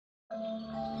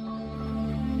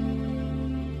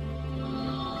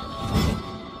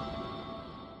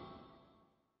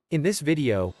In this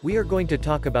video, we are going to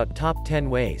talk about top 10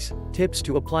 tips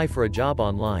to apply for a job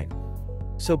online.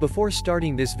 So before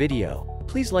starting this video,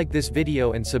 please like this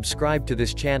video and subscribe to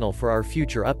this channel for our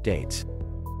future updates.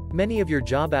 Many of your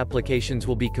job applications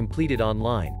will be completed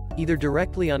online, either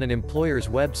directly on an employer's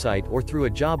website or through a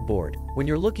job board, when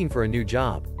you're looking for a new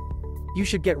job. You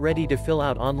should get ready to fill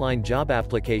out online job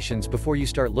applications before you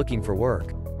start looking for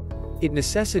work. It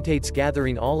necessitates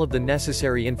gathering all of the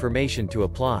necessary information to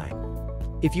apply.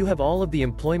 If you have all of the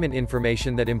employment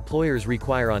information that employers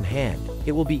require on hand,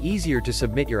 it will be easier to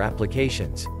submit your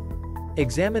applications.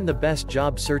 Examine the best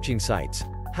job searching sites,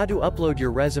 how to upload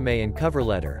your resume and cover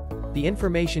letter, the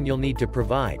information you'll need to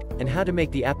provide, and how to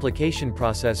make the application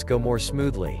process go more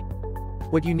smoothly.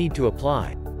 What you need to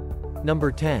apply.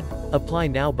 Number 10. Apply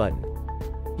Now button.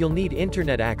 You'll need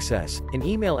internet access, an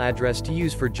email address to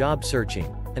use for job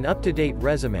searching, an up-to-date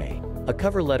resume, a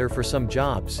cover letter for some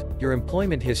jobs, your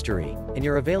employment history, and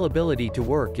your availability to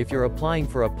work if you're applying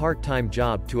for a part-time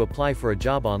job to apply for a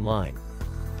job online.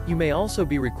 You may also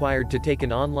be required to take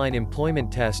an online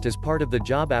employment test as part of the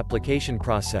job application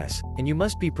process, and you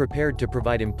must be prepared to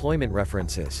provide employment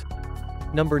references.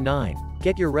 Number 9.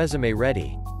 Get your resume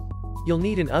ready. You'll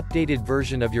need an updated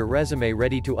version of your resume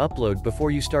ready to upload before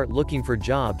you start looking for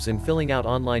jobs and filling out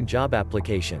online job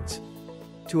applications.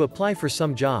 To apply for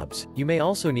some jobs, you may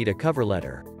also need a cover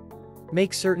letter.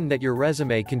 Make certain that your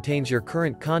resume contains your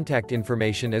current contact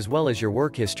information as well as your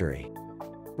work history.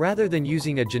 Rather than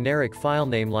using a generic file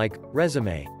name like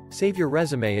resume, save your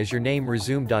resume as your name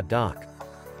resume.doc.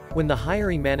 When the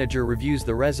hiring manager reviews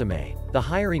the resume, the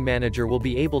hiring manager will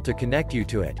be able to connect you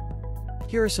to it.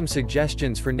 Here are some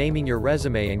suggestions for naming your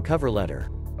resume and cover letter.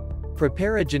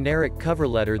 Prepare a generic cover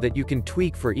letter that you can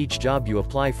tweak for each job you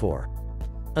apply for.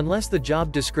 Unless the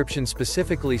job description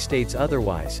specifically states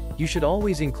otherwise, you should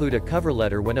always include a cover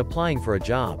letter when applying for a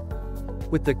job.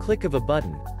 With the click of a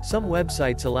button, some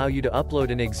websites allow you to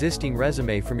upload an existing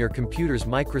resume from your computer's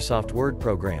Microsoft Word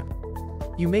program.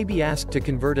 You may be asked to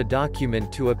convert a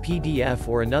document to a PDF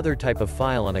or another type of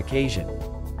file on occasion.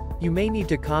 You may need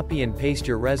to copy and paste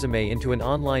your resume into an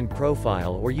online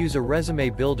profile or use a resume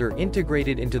builder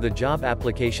integrated into the job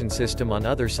application system on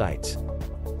other sites.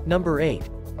 Number 8.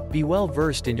 Be well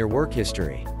versed in your work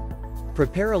history.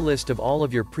 Prepare a list of all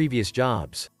of your previous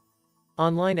jobs.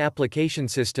 Online application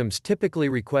systems typically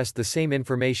request the same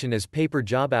information as paper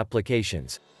job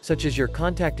applications, such as your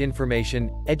contact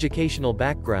information, educational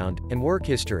background, and work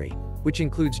history, which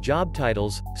includes job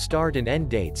titles, start and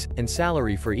end dates, and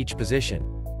salary for each position.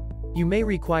 You may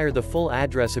require the full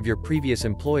address of your previous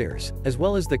employers, as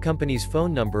well as the company's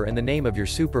phone number and the name of your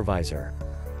supervisor.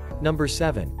 Number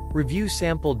 7. Review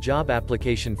sample job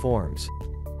application forms.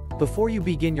 Before you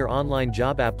begin your online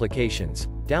job applications,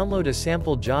 download a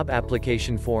sample job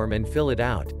application form and fill it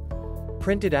out.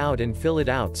 Print it out and fill it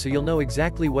out so you'll know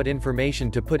exactly what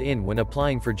information to put in when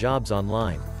applying for jobs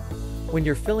online. When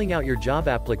you're filling out your job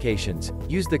applications,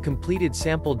 use the completed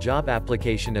sample job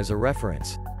application as a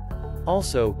reference.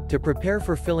 Also, to prepare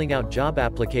for filling out job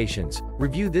applications,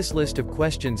 review this list of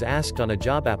questions asked on a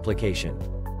job application.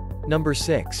 Number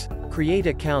 6. Create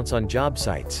accounts on job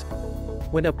sites.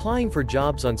 When applying for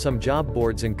jobs on some job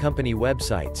boards and company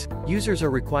websites, users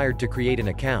are required to create an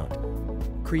account.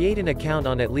 Create an account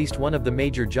on at least one of the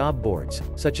major job boards,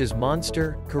 such as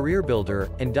Monster, CareerBuilder,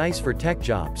 and Dice for tech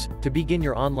jobs, to begin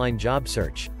your online job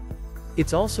search.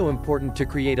 It's also important to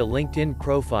create a LinkedIn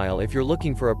profile if you're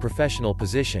looking for a professional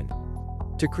position.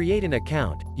 To create an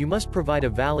account, you must provide a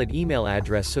valid email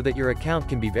address so that your account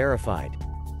can be verified.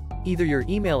 Either your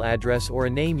email address or a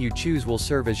name you choose will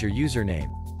serve as your username.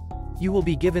 You will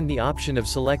be given the option of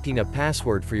selecting a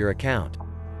password for your account.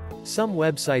 Some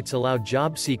websites allow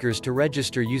job seekers to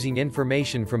register using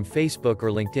information from Facebook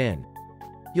or LinkedIn.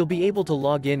 You'll be able to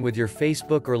log in with your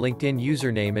Facebook or LinkedIn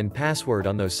username and password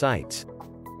on those sites.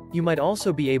 You might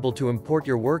also be able to import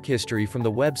your work history from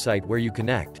the website where you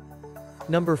connect.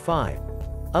 Number 5.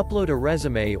 Upload a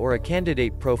resume or a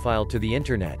candidate profile to the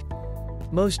internet.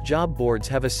 Most job boards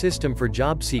have a system for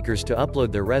job seekers to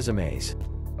upload their resumes.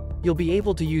 You'll be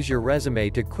able to use your resume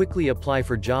to quickly apply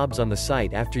for jobs on the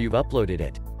site after you've uploaded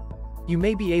it. You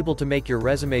may be able to make your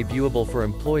resume viewable for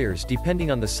employers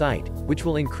depending on the site, which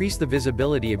will increase the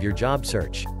visibility of your job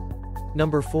search.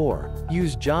 Number 4.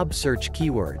 Use job search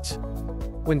keywords.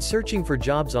 When searching for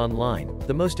jobs online,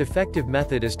 the most effective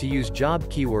method is to use job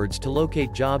keywords to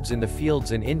locate jobs in the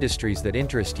fields and industries that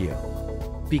interest you.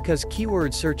 Because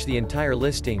keywords search the entire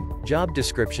listing, job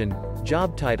description,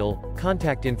 job title,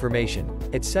 contact information,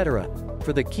 etc.,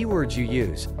 For the keywords you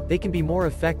use, they can be more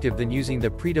effective than using the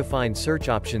predefined search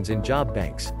options in job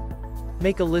banks.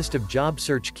 Make a list of job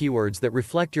search keywords that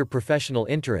reflect your professional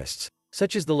interests,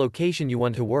 such as the location you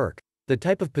want to work, the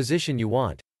type of position you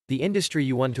want, the industry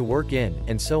you want to work in,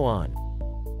 and so on.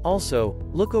 Also,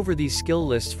 look over these skill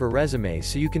lists for resumes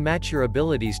so you can match your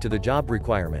abilities to the job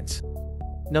requirements.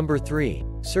 Number 3.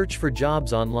 Search for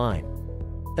jobs online.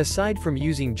 Aside from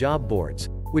using job boards,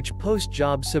 which post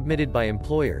jobs submitted by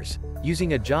employers,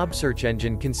 using a job search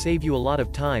engine can save you a lot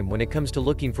of time when it comes to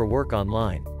looking for work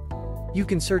online. You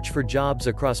can search for jobs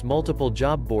across multiple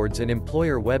job boards and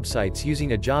employer websites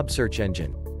using a job search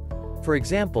engine. For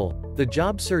example, the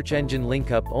job search engine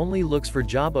LinkUp only looks for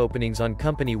job openings on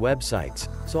company websites,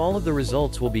 so all of the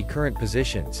results will be current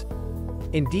positions.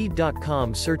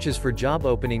 Indeed.com searches for job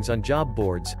openings on job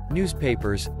boards,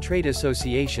 newspapers, trade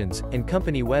associations, and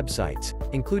company websites,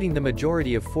 including the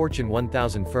majority of Fortune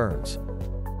 1000 firms.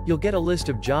 You'll get a list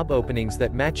of job openings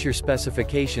that match your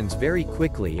specifications very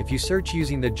quickly if you search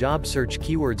using the job search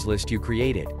keywords list you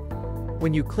created.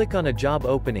 When you click on a job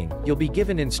opening, you'll be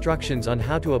given instructions on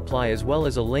how to apply as well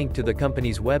as a link to the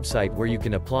company's website where you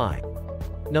can apply.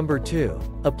 Number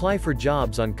 2. Apply for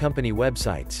jobs on company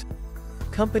websites.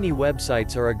 Company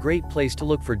websites are a great place to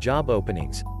look for job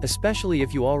openings, especially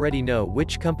if you already know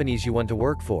which companies you want to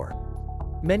work for.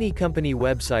 Many company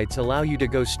websites allow you to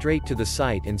go straight to the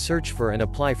site and search for and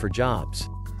apply for jobs.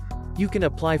 You can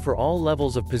apply for all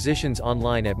levels of positions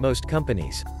online at most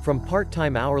companies, from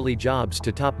part-time hourly jobs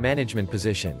to top management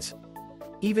positions.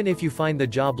 Even if you find the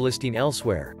job listing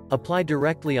elsewhere, apply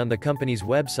directly on the company's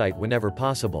website whenever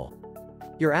possible.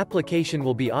 Your application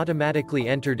will be automatically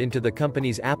entered into the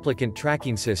company's applicant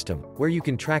tracking system, where you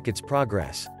can track its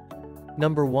progress.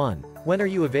 Number 1. When are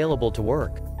you available to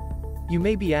work? You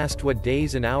may be asked what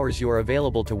days and hours you are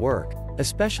available to work,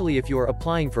 especially if you are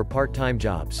applying for part-time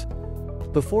jobs.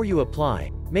 Before you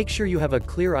apply, make sure you have a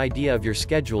clear idea of your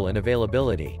schedule and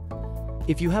availability.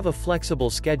 If you have a flexible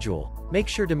schedule, make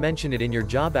sure to mention it in your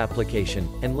job application,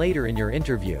 and later in your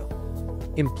interview.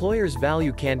 Employers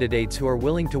value candidates who are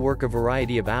willing to work a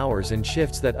variety of hours and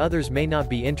shifts that others may not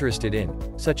be interested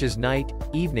in, such as night,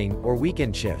 evening, or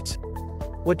weekend shifts.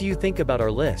 What do you think about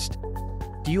our list?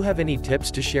 Do you have any tips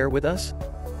to share with us?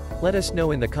 Let us know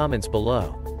in the comments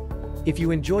below. If you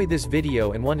enjoy this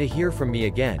video and want to hear from me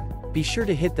again, be sure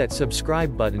to hit that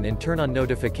subscribe button and turn on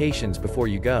notifications before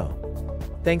you go.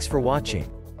 Thanks for watching.